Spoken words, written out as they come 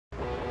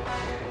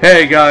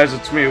Hey guys,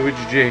 it's me,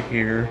 WJ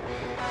here.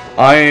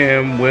 I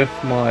am with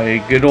my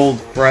good old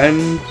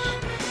friend.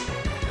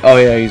 Oh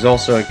yeah, he's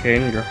also a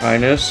king, your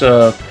highness.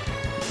 The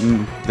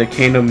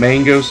king of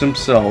mangoes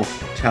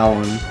himself,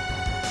 Talon.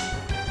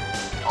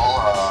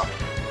 Hola.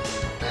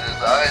 It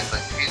is I, the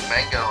King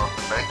Mango of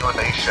the Mango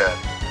Nation.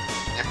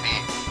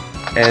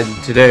 Yippee.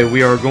 And today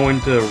we are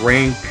going to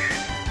rank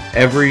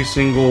every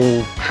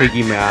single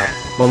Piggy map.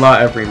 Well,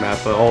 not every map,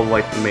 but all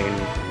like the main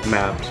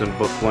maps in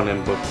Book 1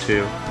 and Book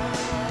 2.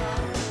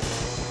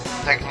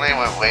 Technically,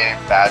 we're waiting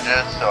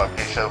badges, so I'm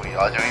pretty sure we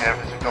are doing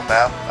every single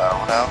map. I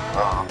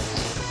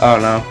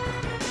don't know.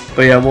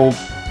 But yeah,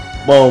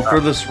 well, for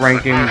this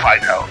ranking, we'll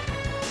find out.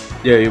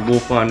 Yeah, we'll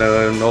find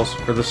out. And also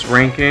for this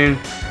ranking,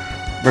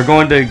 we're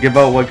going to give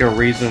out like a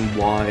reason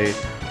why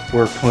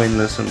we're putting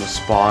this in the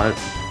spot.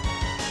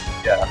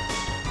 Yeah.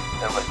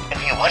 And like,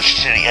 if you watch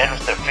to the end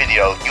of the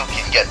video, you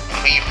can get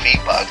free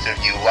V-Bucks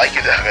if you like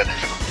it.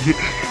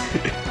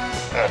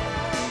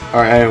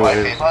 Alright,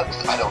 anyways. V-Bucks?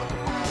 I don't know.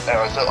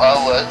 Anyway, so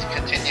let's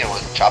continue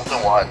with chapter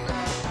 1,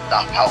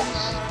 the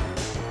house.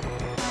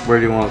 Where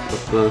do you want to put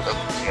this?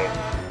 Okay.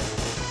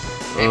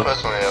 Me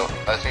personally,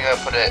 I think I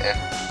put it in,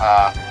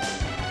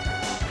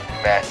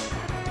 meh.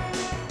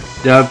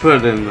 Yeah, I put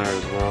it in there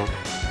as well.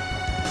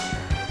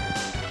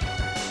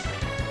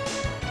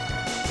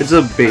 It's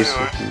a basic. It's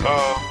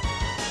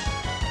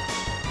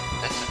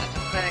a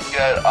pretty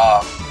good,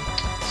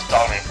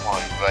 starting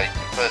point. Like,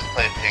 you first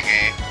play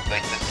Piggy,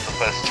 like, this is the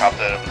first chapter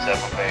that was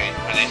ever made.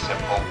 Pretty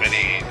simple,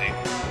 pretty easy.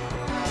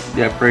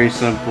 Yeah, pretty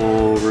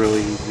simple,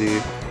 really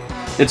easy.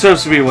 It's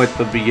supposed to be like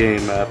the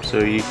beginning map, so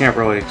you can't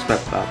really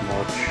expect that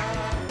much.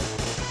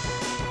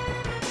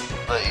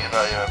 But, you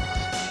know,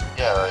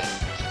 yeah, like,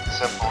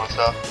 simple and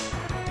stuff.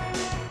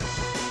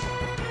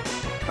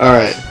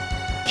 Alright.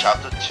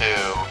 Chapter 2,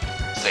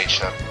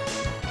 Station.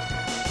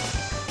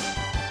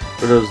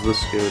 Where does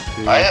this go to?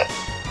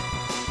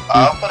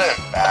 I'll put it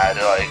in bad.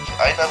 Like,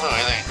 I never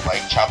really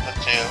liked chapter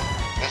 2.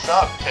 It's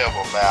not a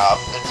terrible map,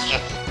 it's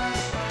just,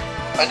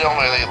 I don't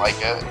really like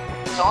it.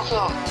 It's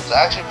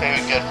actually very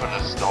good for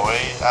the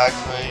story,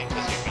 actually,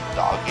 because you meet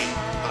Doggy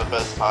for the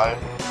first time.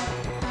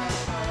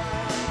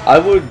 I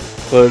would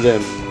put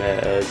in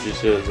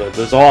just because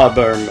there's a lot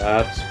better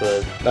maps,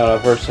 but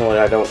personally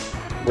I don't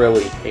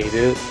really hate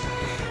it.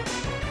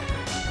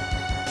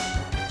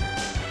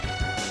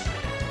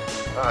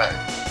 Alright,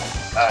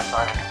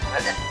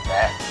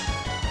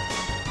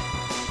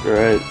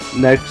 Alright,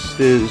 next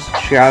is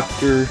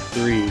Chapter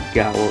 3,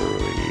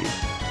 Gallery.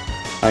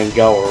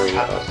 Gallery.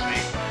 Chapter 3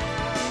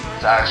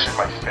 is actually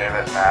my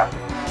favorite map,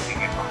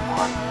 Piggy Book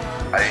 1.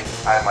 I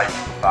might be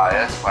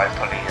biased by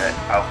putting it,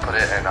 I'll put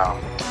it in,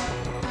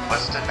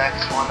 what's the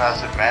next one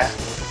as a meh?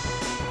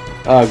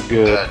 Good.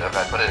 Good, if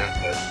I put it in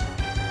good.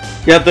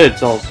 Yeah,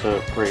 it's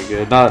also pretty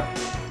good.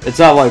 It's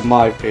not like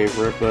my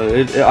favorite, but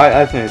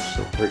I think it's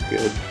still pretty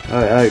good.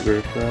 I agree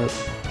with that.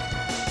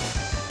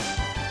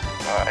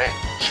 Alright,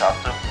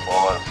 chapter 4,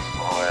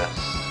 Forest.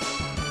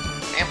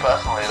 Me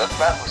personally, this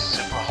map was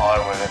super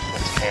hard when it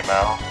first came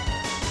out.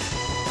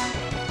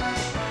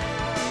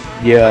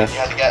 Yeah. Like, you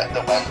had to get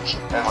the wench,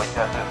 and like, you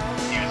had to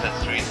use it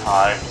 3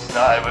 times.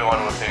 Not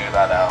everyone would figure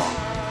that out.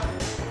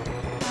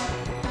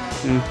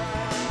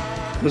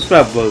 This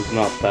map was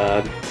not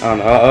bad. I don't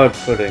know, I would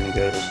put it in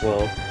good as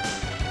well.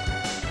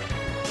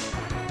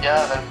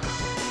 Yeah, then.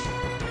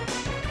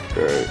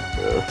 Alright,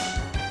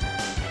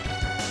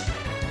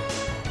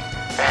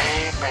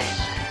 Amazing.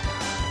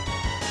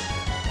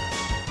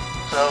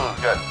 So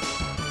good.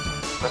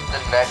 What's the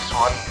next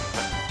one?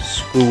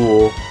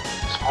 School.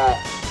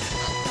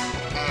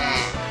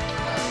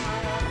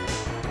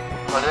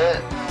 Put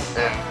it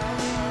in.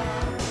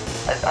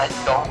 I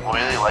don't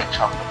really like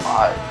chapter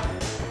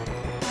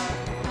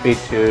 5. Me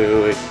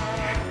too.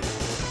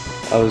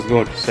 I was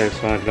going to say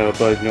something,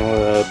 but you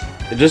know,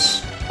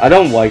 I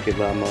don't like it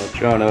that much. I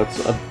don't know.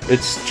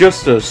 It's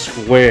just a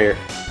square.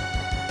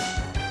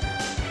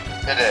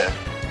 It is.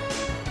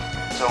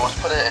 So let's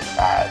put it in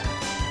bad.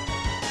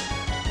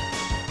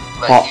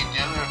 Like, you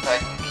do in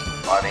fact meet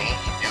Bunny,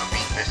 you do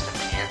meet Mr. P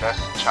in this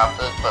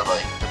chapter, but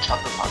like, the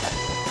chapter's not that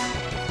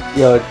good.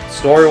 Yeah,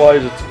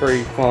 story-wise it's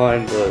pretty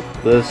fine, but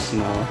this,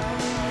 no.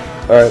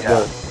 Alright, yeah.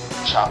 but...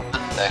 Chapter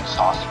 6,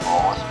 Hospital,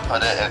 let's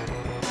put it in...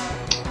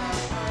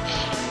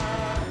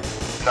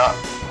 No,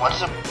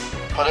 let's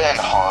put it in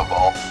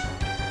horrible.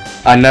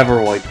 I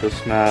never liked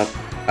this map.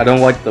 I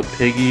don't like the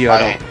Piggy,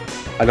 I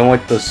don't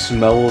like the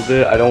smell of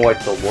it, I don't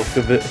like the look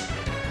of it.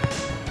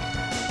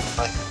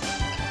 Like,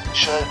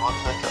 sure it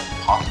looks like a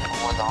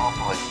hospital and all,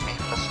 but like, me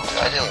personally,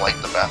 I didn't like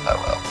the map that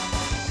well.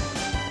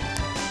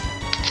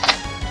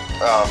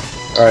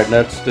 Alright,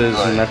 next is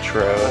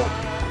Metro.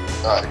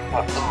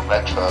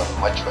 Metro, we're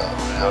going to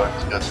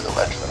go to the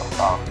Metro.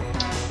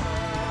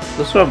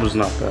 This map was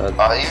not bad.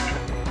 I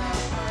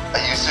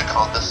used to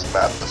call this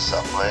map the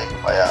subway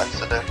by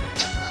accident.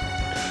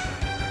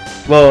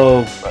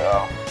 Well,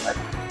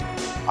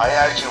 I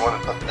actually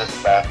want to put this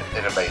map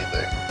in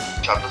amazing.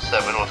 Chapter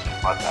 7 was a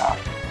fun map.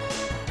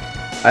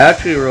 I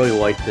actually really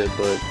liked it,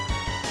 but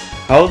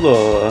how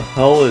the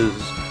hell is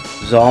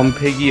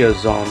Piggy a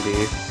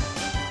zombie?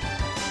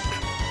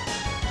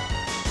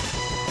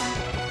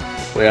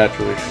 Wait,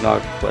 actually, we should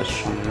not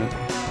question it.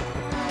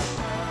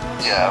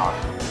 Yeah.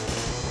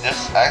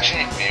 This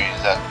actually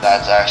means that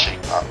that's actually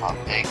not a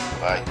pig,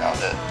 but I doubt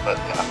it. But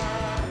yeah.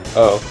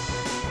 Oh.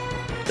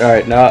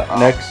 Alright, now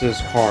next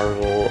is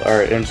Carnival.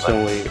 Alright,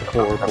 instantly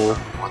horrible.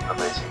 What's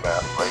amazing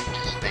map? Like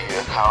just the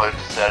how it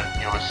said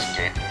you're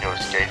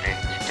escaping,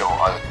 you go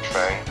on a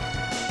train.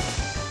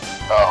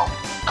 Oh,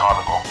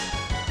 Carnival.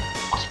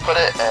 Let's put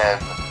it in.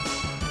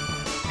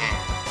 You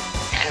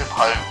can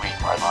probably read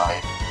my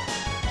mind.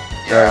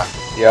 Yeah.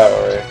 Yeah,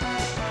 alright.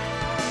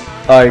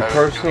 I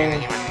personally. Do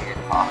we even need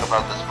to talk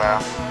about this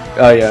map?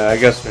 Oh yeah, I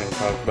guess we can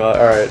talk about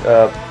it.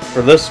 Alright,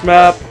 for this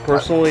map,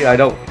 personally, I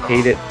don't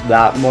hate it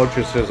that much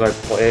just because I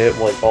play it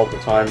like all the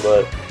time,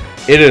 but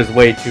it is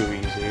way too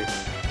easy.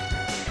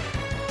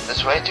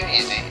 It's way too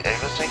easy.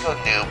 Every single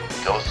noob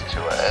goes to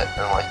it,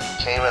 and like you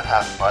can't even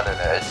have fun in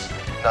it. It's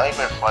not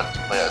even fun to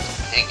play as a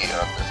piggy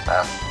on this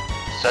map.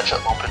 Such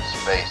an open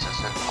space,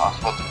 it's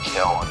impossible to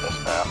kill on this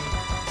map.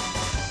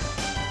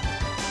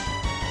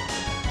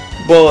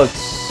 Well,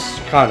 it's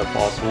kind of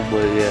possible,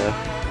 but yeah,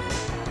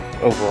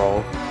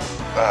 overall.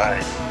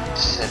 Alright,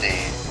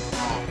 city.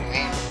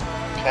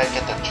 We can't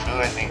get the true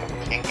ending of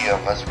Piggy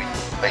unless we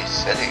play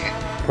city.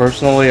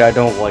 Personally, I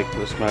don't like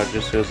this map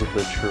just because of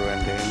the true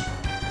ending.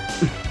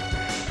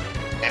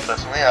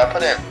 Personally, I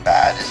put it in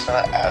bad. It's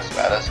not as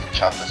bad as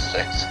chapter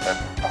 6 and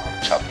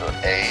chapter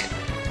 8.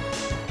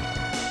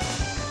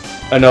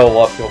 I know a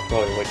lot of people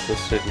probably like the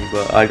city,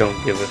 but I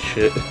don't give a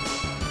shit.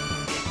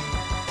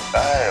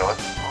 Hey,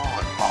 what's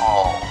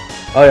mall?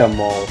 Oh yeah,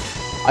 mall.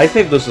 I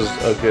think this is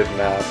a good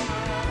map.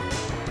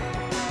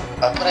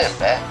 I put it in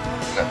bad,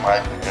 in my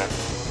opinion.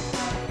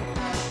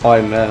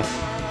 I meh.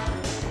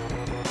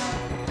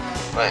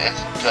 But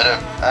it's good in,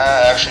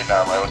 actually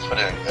no, I would put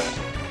it in good.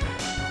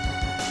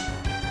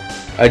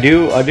 I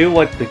do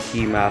like the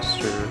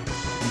Keymaster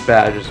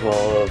badge as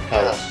well of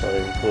how it's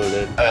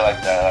included. I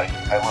like that.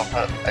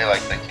 I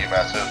like the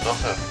Keymaster. It's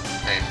also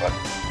pretty fun.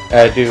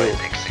 I do.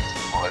 Big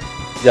 61.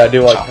 Yeah, I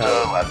do like Chapter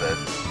how 11.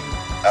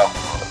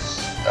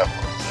 Outpost.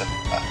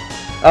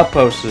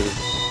 Outpost is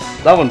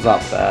that one's not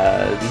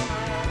bad.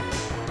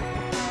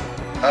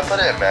 I put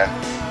it in man.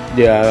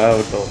 Yeah, I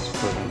would also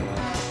put it in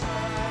there.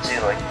 See,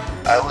 like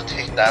I would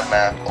take that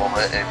map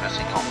over every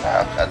single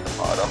map at the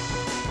bottom.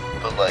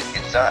 But like,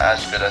 it's not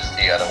as good as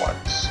the other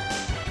ones.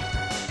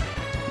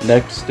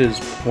 Next is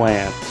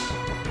plants.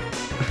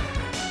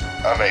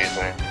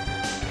 Amazing.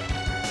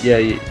 Yeah,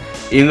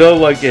 even though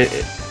like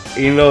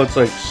even though it's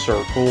like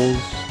circles.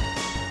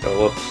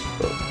 Oh, whoops.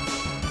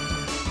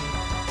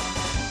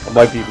 I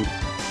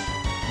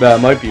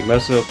might be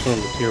messing up some of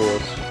the tier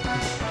lists.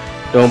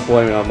 Don't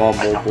blame me, I'm on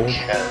mobile.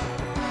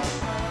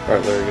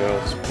 Alright, there we go.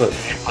 Let's put.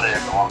 You put it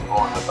in the wrong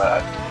hole in the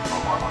back.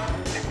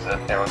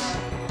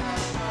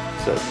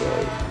 Says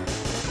right.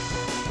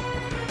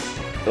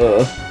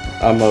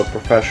 I'm a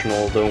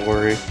professional, don't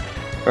worry.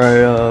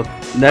 Alright,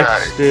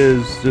 next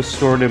is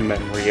Distorted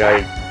Memory.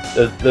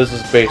 This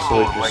is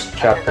basically just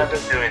chapter. I've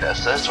been doing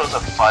this. This was a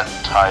fun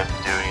time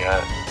doing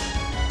it.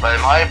 But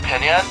in my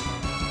opinion,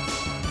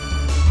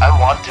 I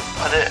want to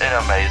put it in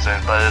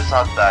Amazing, but it's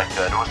not that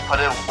good. Let's put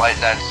it right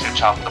next to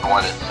chapter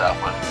 1 itself.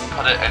 Let's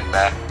put it in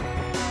Mech.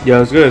 Yeah, I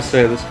was gonna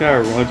say, this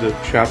kind of runs of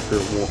chapter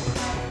 1.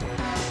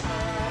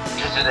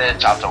 Because it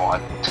is chapter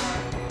 1.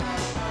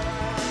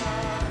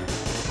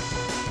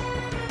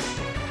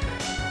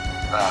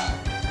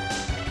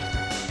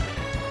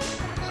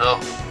 So,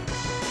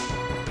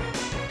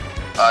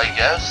 I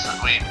guess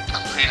we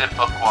completed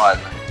book 1.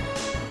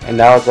 And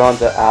now it's on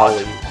to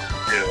alleys.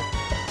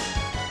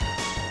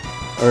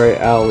 Alright,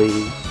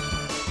 alleys.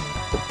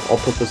 I'll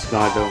put this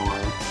guy down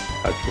there,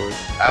 actually.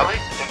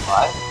 Alleys, in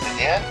my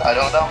opinion, I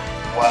don't know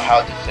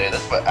how to say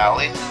this, but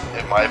Alleys,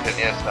 in my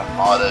opinion, is the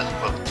hardest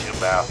book 2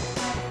 map.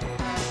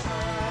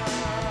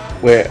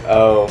 Wait,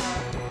 oh.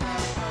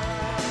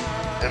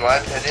 In my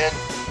opinion,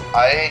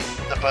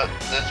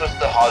 this was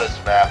the hardest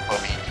map for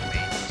me to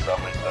beat for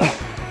some reason.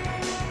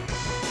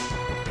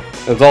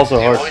 It's also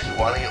hard. You're always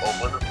running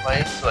over the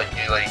place, like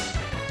you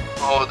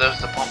oh, there's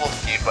the bubble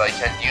key, but I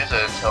can't use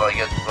it until I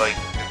get like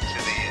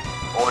into the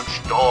orange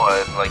door,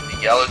 and like the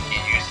yellow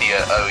key, you see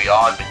it early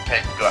on, but you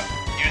can't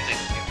use it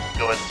to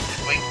go into the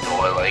green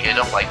door. Like I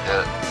don't like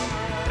it.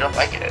 I don't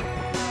like it.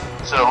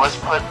 So let's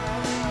put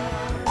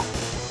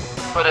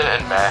it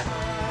in there.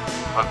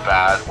 A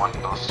bad one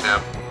of those two.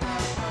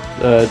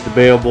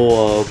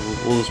 Debatable,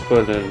 we'll just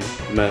put it in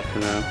meh for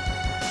now.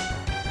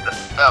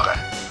 Okay.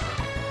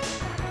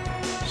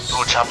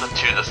 So chapter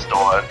 2, the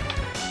store.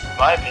 In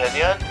my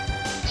opinion,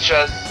 it's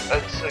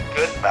a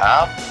good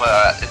map,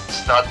 but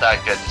it's not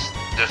that good.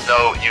 There's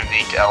no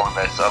unique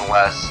elements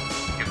unless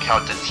you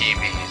count the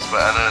TVs,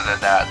 but other than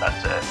that,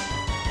 that's it.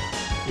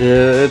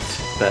 Yeah, it's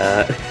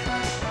bad.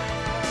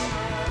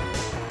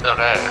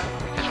 Okay,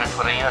 because we're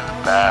putting it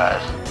in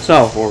bad. It's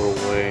not a horrible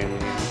way, I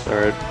mean, it's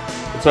alright.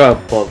 It's not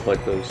above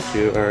like those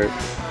two, alright.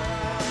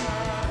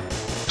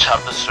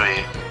 Chapter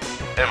 3.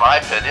 in my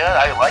opinion,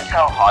 I like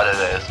how hard it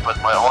is, but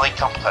my only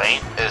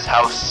complaint is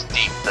how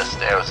steep the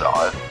stairs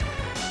are.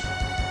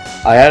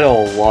 I had a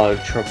lot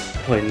of trouble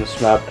playing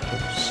this map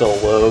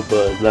solo,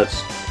 but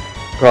that's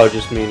probably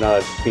just me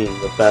not being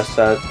the best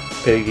at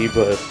Piggy,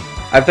 but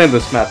I think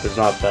this map is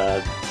not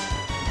bad.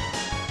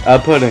 I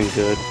put in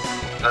good.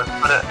 Let's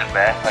put it in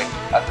meh, like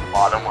at the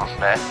bottom of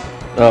meh.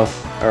 Oh,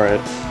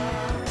 alright.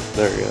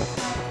 There you go.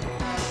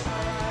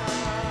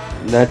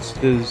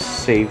 Next is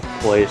Save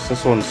Place.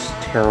 This one's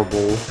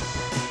terrible.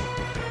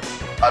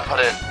 I put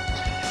it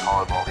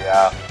horrible,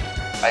 yeah.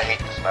 I hate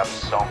this map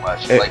so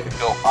much. Like,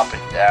 go up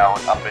and down,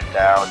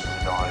 it's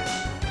annoying.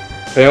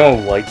 If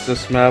anyone likes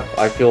this map,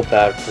 I feel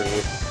bad for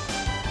you.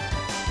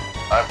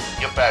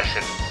 Your bad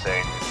shit's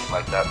insane if you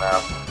like that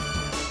map.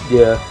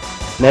 Yeah.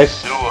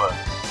 Next. Suwa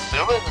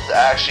is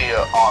actually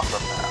an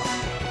awesome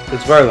map.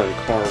 It's better than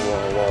Carnival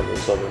and a lot of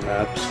those other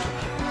maps.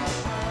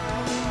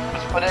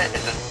 Let's put it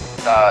in the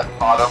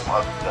bottom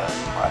of the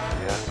map.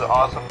 It's an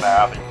awesome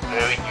map. It's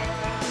very unique.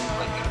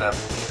 Like, you've never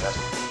seen it.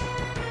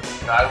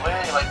 And I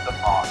really like the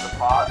font. The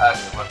font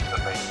actually looks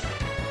amazing.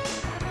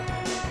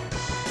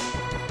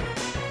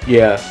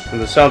 Yeah, and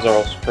the sounds are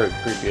also pretty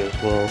creepy as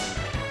well.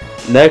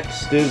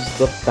 Next is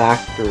the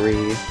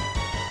factory.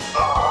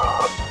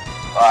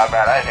 Oh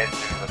man, I hate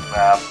doing this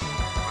map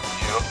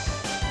with you.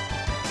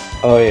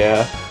 Oh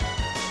yeah.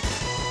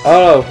 I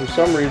don't know, for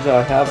some reason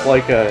I have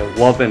like a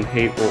love and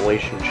hate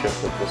relationship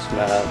with this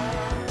map.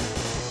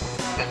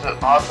 It's an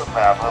awesome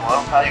map. I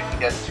love how you can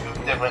get two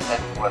different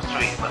endings, or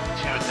three, but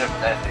two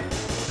different endings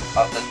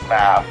of this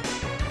map.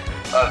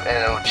 And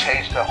it will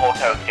change the whole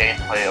entire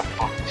gameplay of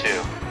Book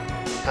 2.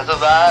 Because of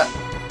that,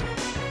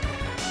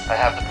 I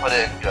have to put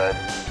it in good.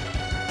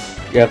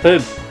 Yeah, I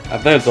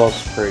think it's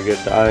also pretty good.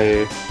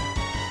 I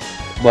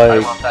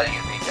love that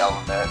unique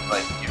element.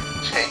 Like, you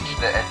change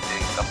the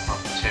ending of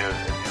Book 2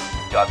 if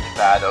you got the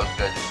bad or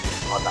good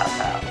ending on that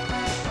map.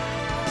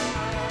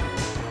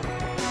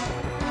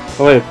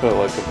 I might put it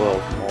like above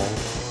them all.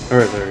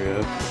 Alright, there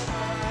you go.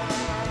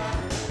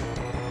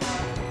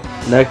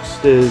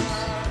 Next is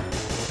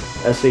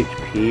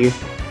SHP.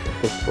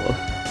 What the fuck?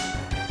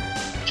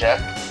 Check.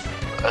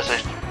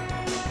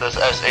 There's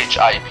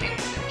SHIP in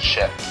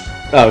ship.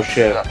 Oh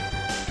shit.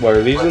 What,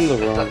 are these in the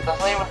wrong? That's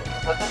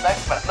the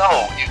next map.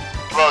 No,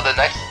 bro, the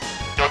next.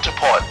 Go to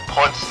port.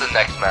 Port's the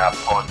next map.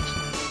 Port.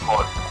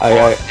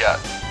 Yeah.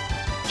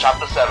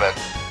 Chapter 7.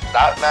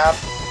 That map,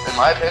 in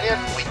my opinion,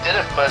 we did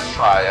it first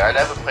try. I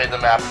never played the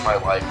map in my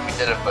life. We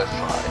did it first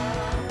try.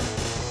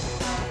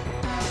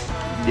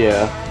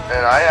 Yeah.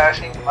 And I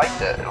actually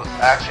liked it. It was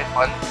actually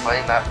fun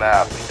playing that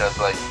map because,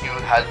 like, you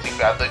had to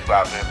grab the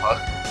grappling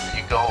hook and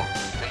you go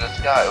in the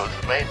sky. It was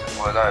amazing.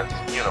 Well, not,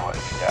 you know what,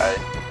 you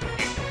guys.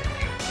 You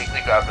take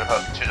the grappling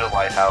hook to the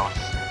lighthouse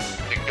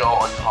to go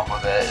on top of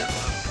it. It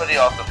was a pretty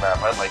awesome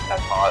map. I like that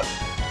part.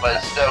 But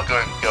it's still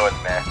going in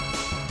meh.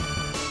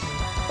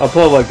 I'll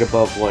put like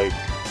above like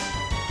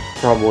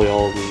probably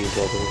all these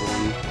other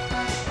ones.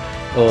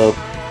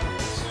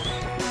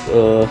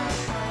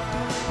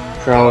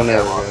 Trial and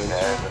error.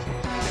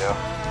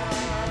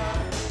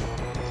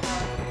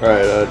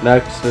 Alright,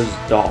 next is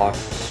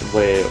docks.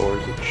 Wait, or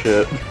is it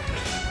ship?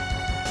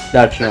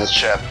 That's not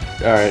ship.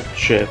 Alright,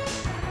 ship.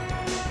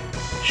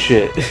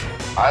 Shit.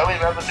 I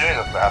remember doing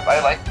this map. I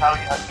liked how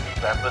you had to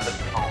remember the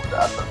code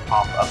at the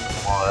top of the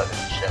water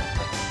and ship.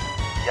 Like,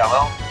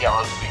 yellow,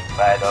 green,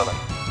 red, or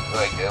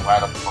like a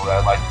random code.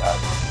 I like that.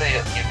 It's a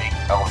pretty unique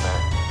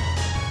element.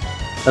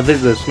 I think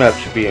this map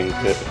should be in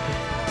good.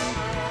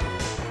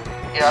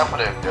 Yeah, I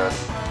put it in good.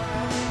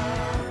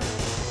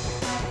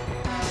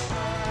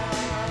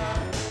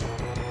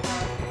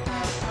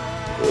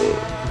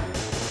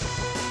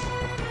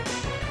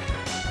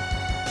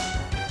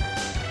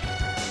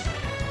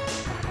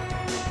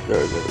 There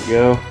we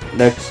go.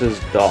 Next is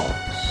docks.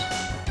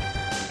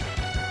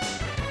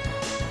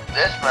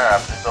 This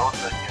map is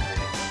also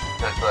unique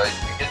because, like,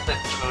 you get the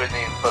true in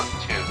Book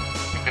 2.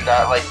 You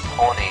cannot, like,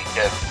 pony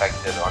get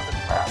infected on this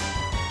map.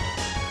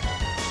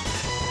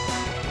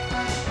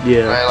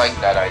 Yeah. And I like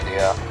that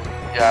idea.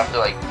 You have to,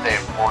 like,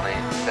 save pony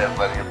instead of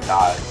letting him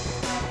die.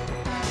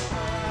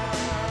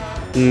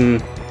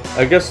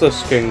 I guess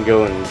this can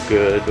go in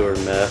good or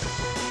meh.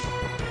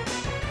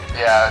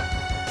 Yeah,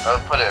 I'll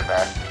put it in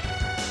meh.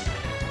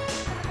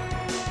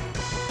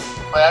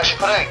 But actually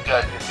put it in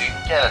good because you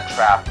can get a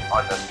trap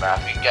on this map.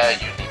 You can get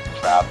a unique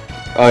trap.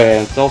 Oh yeah,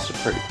 it's also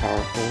pretty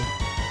powerful.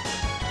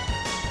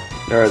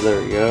 Alright,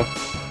 there we go.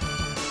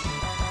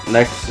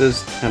 Next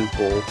is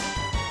temple.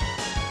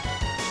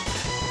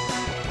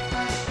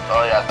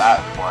 Oh yeah, that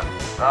one.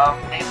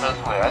 Me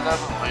personally, I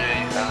never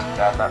really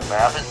understand that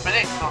map. It's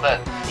pretty cool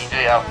that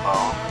TJ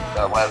phone,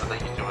 whatever the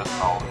YouTuber's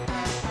phone,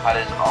 had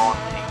his own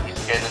Piggy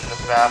skin in this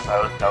map.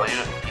 I would tell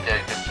you, he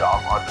did a good job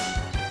on the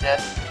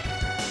skin.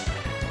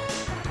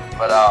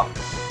 But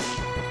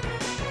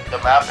the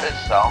map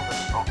itself is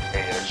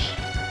okay-ish.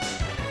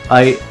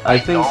 I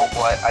think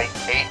I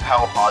hate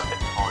how hard the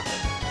code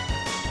is.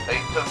 It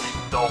took me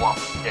so long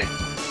to get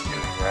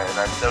doing it, and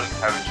I'm still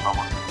having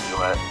trouble to do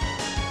it.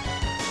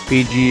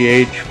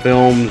 PGH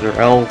Films or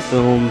L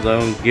Films. I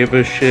don't give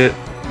a shit.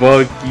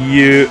 Fuck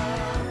you.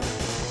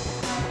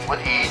 What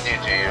did he do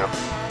to you?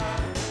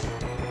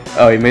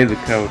 Oh, he made the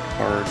code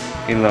hard.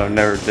 Even though I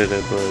never did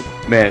it, but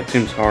man, it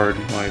seems hard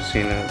when I've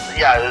seen it.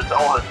 Yeah, it's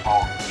all his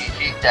fault.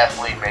 He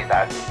definitely made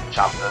that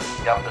jump.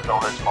 Yep, it's all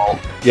his fault.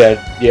 Yeah,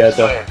 It's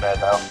meh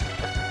though.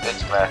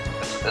 It's meh.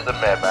 It's a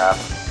meh map.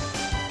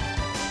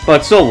 But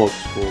it still looks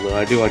cool though.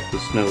 I do like the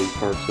snowy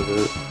parts of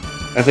it.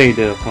 I think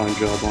he did a fine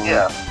job on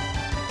it.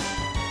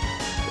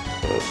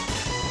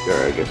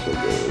 Alright, I guess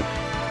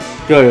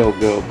we'll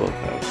go above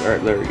house.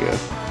 Alright, there we go.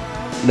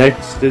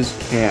 Next is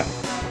camp.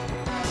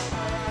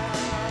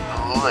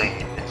 Ooh,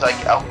 it's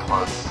like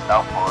Outpost,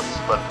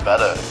 but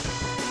better.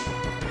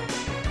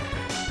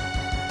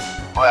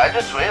 Boy, I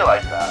just really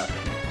like that.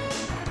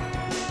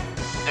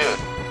 Dude,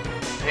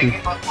 Piggy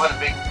Book 1 and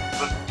Big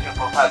Book 2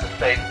 both have the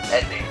same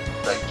ending.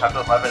 Like chapter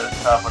 11 and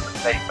stuff on the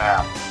same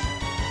map.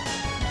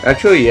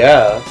 Actually,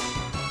 yeah.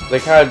 They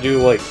kind of do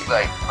like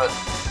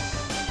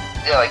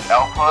yeah, like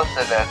Outpost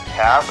and then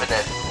Camp and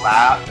then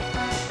Lab,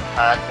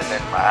 Hunt and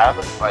then Lab.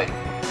 Like,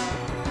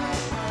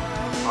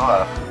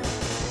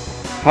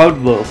 how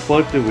the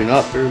fuck did we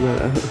not figure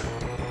that out?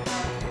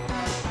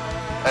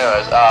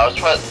 Anyways,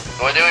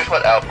 where do we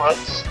put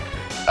Outpost?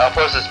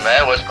 Outpost is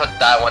meh. Let's put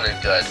that one in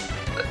good.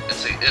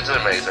 It's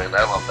amazing.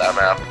 I love that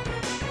map.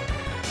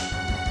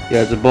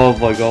 Yeah, it's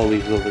above like all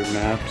these other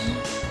maps.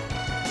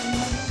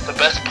 The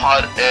best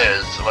part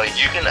is, like,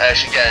 you can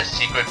actually get a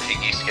secret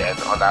Piggy skin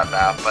on that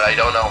map, but I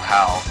don't know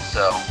how,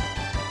 so...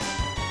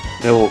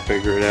 Yeah, we'll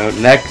figure it out.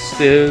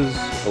 Next is...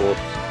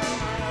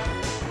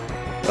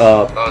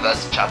 oh,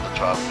 that's chapter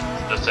 12.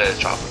 Just say it's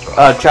chapter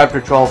 12.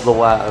 Chapter 12, the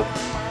lab.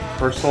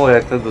 Personally,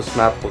 I think this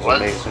map was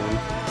amazing.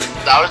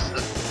 That was...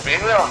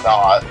 Believe it or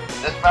not,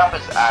 this map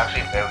is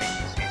actually very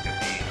easy to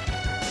beat.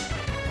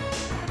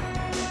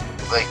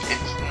 Like,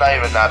 it's not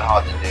even that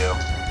hard to do.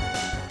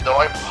 The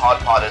only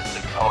hard part is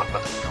the code,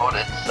 but the code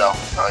itself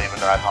is not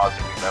even that hard to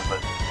remember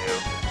to do.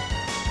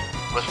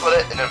 Let's put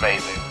it in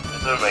amazing.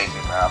 It's an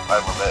amazing map. I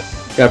love it.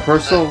 Yeah,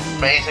 personal. It's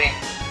amazing.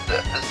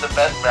 It's the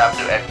best map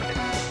to ever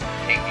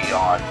Piggy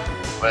on,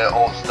 where it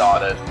all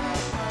started.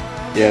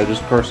 Yeah,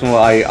 just personal.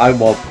 I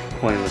love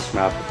playing this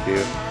map with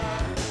you.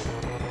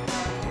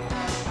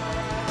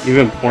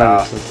 Even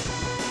playing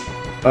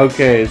this.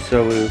 Okay,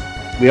 so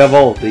we have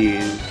all of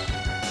these.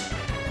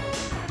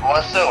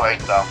 What's the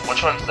rank though?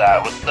 Which one's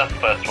that? What's the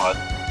first one?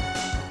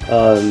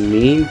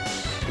 Mean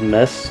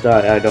messed.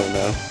 I don't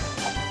know.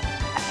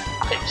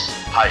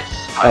 Heist.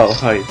 Oh,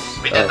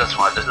 Heist. We did this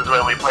one. This is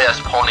when we play as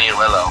Pony and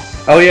Willow.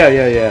 Oh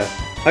yeah.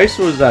 Heist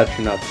was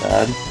actually not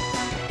bad.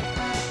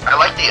 I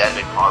like the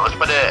ending part. Let's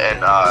put it in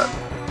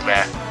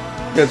meh.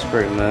 That's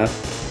pretty meh.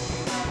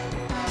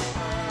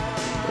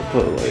 I'll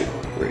put it like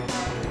right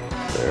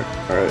there.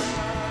 Alright.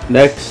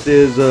 Next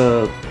is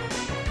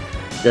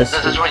This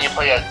is when you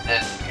play as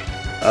Disney.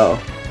 Oh.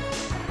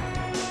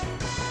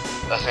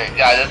 Let's see.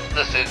 Yeah, this is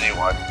the Disney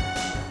one.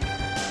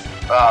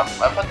 I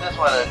put this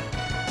one in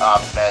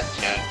meh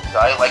too, so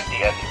I like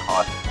the ending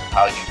part.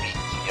 How you beat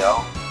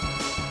Tio.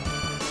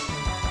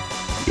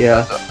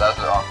 Yeah. That's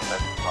an awesome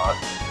ending part.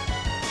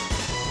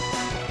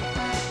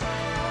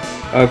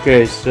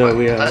 Okay, so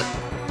we have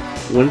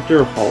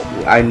Winter Hall.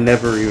 I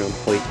never even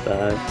played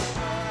that.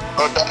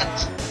 Oh,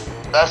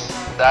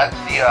 that's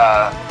the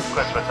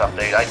Christmas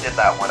update. I did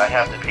that one. I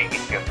have the Piggy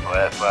skin for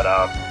it, but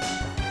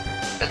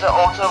it's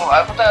also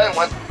I put that in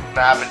one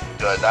map. It's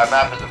good. That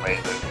map is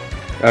amazing.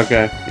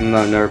 Okay,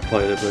 no, never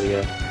played it, but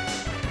yeah.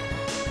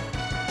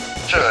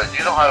 Sure,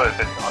 you don't have a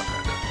opinion on it.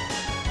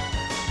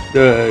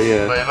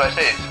 Yeah. But if I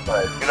say it's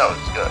good, you know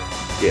it's good.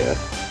 Yeah.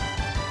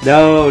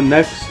 Now,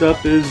 next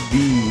up is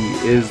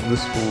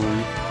this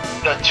one.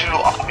 The two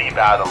army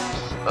battles.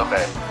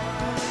 Okay.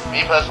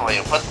 Me personally,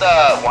 put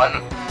the one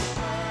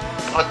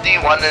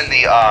in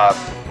the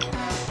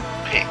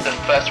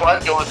first one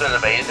goes in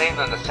amazing,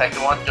 and the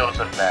second one goes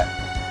in meh.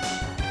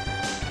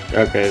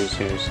 Okay, the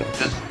same stuff.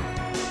 Just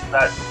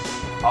that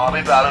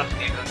Army Battle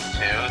Season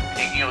 2,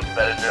 Piggy was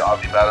better than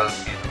Army Battle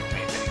Season 3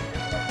 Piggy,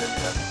 in my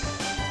opinion.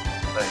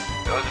 Like,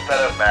 it was a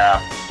better map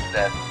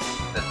than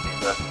this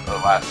season, or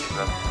last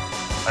season.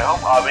 I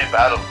hope Army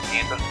Battle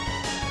Season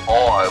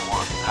 4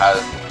 has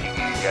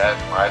Piggy again,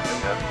 in my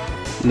opinion.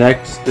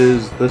 Next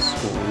is this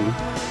one.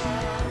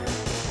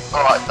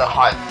 Oh, the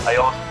Hunt. I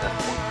also did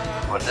this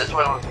one. This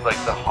one was like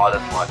the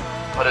hottest one.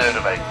 Put it in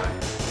amazing.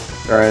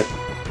 Alright.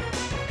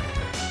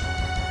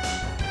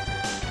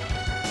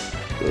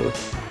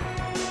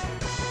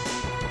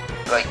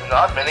 Like,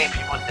 not many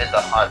people did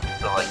the Hunt,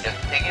 so like,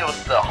 Piggy was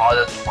the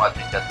hardest one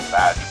to get the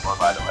badge for,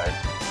 by the way.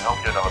 I hope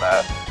you know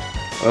that.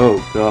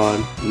 Oh god.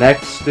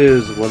 Next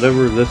is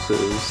whatever this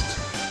is.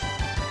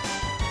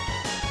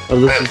 Oh,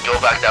 this is... Go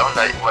back down,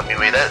 let me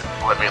read it.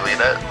 Let me read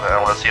it.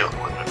 I want to see it.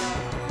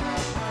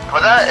 For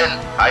that, and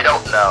I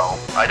don't know.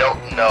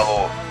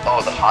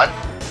 Oh, the Hunt?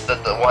 The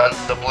blue one.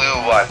 The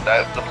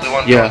blue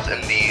one goes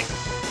in the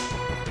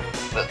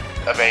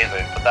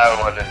amazing. Put that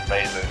one in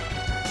amazing.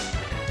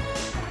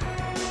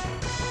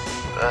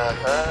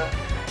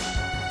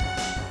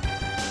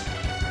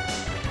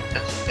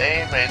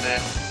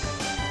 Amazing.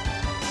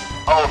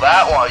 Oh,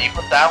 that one. You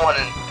put that one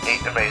in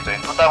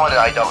amazing. Put that one in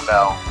I don't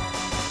know.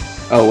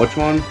 Oh, which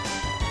one?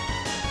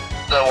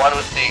 The one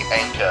with the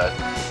anchor.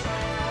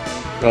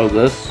 Oh,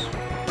 this?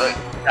 Like,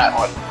 that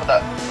one. Put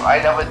that. I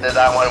never did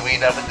that one. We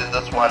never did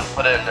this one.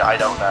 Put it in I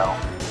don't know.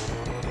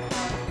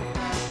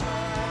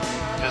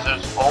 Because it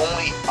was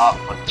only up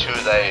for 2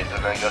 days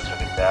and then go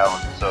took it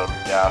down. So,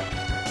 yeah.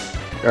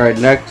 Alright,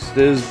 next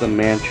is the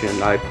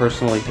mansion. I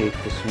personally hate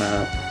this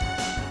map.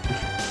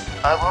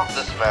 I love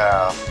this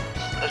map.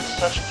 It's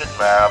such a good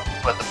map,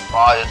 but the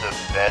bot is a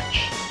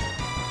bitch.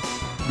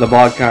 The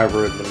bot kind of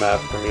ruined the map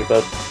for me,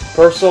 but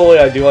personally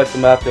I do like the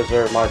map because it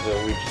reminds me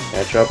of Luigi's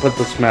Mansion. I would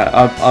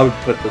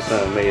put this in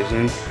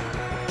amazing.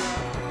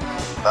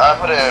 I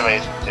put it in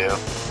amazing too.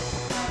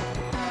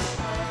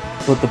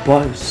 But the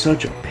bot is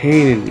such a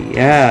pain in the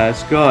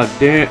ass, god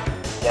damn.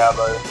 Yeah,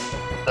 but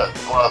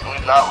well,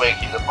 we're not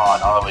raking the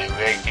bot, are we?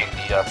 We're raking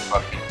the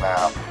fucking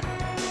map.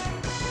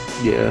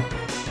 Yeah.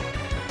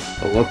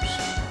 Oh, whoops.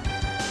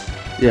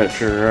 Yeah,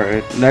 sure,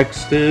 alright.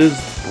 Next is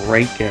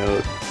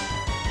Breakout.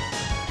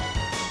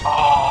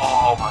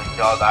 Oh my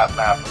god, that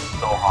map is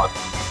so hard.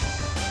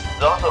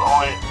 Those are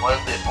one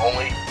of the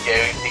only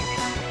scary things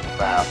in the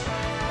map.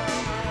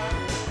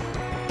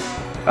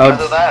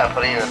 Because of that, I'm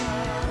putting it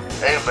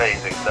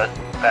amazing. That's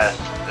the best.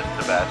 It's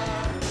the best.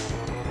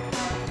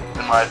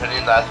 In my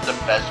opinion, that's the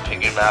best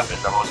Piggy map in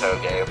the whole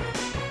game.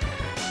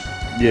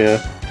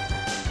 Yeah.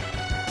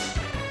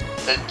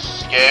 It's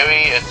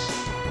scary, it's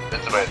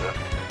amazing.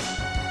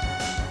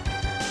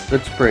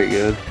 That's pretty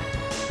good.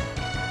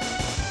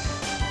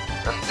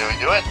 And did we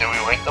do it? Did we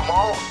rank them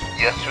all?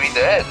 Yes, we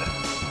did.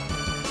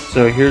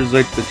 So here's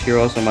like the tier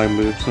list. I might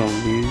move some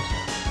of these.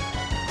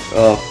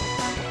 Oh.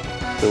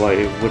 So like,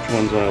 which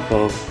one's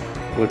above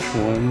which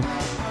one?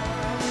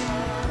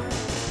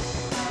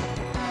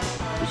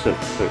 Just have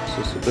to fix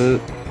this a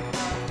bit.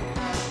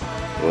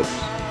 Whoops.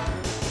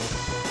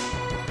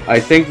 I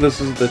think this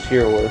is the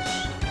tier list.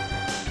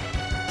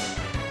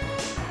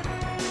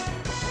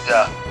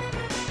 Yeah.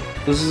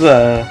 This is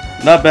a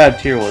not bad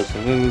tier list.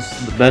 I think this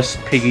is the best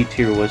Piggy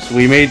tier list.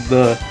 We made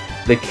the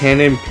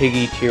canon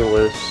Piggy tier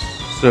list,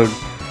 so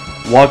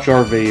watch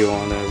our video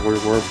on it.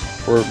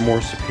 We're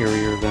more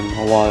superior than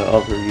a lot of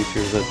other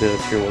YouTubers that did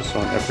a tier list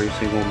on every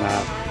single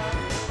map.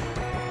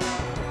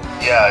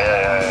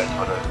 Yeah,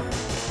 Twitter.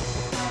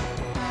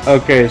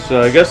 Okay,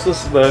 so I guess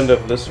this is the end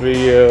of this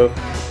video.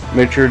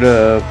 Make sure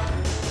to,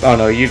 I don't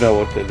know, you know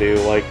what to do.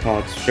 Like,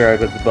 comment, subscribe,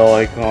 hit the bell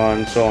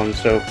icon, so on and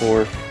so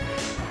forth.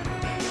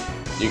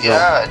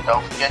 Yeah, and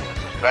don't forget to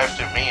subscribe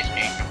to me so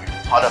you can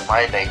be part of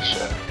my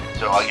nation.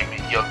 So I'll give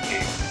you your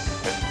king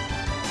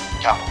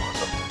and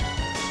capitalism.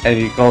 And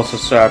you can also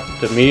subscribe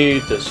to me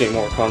to see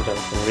more content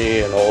from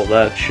me and all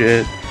that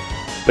shit.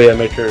 But yeah,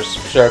 make sure to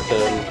subscribe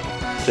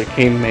to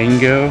King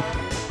Mango.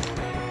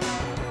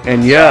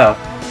 And yeah,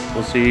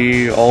 we'll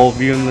see all of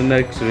you in the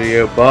next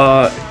video.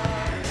 Bye.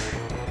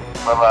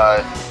 Bye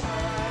bye.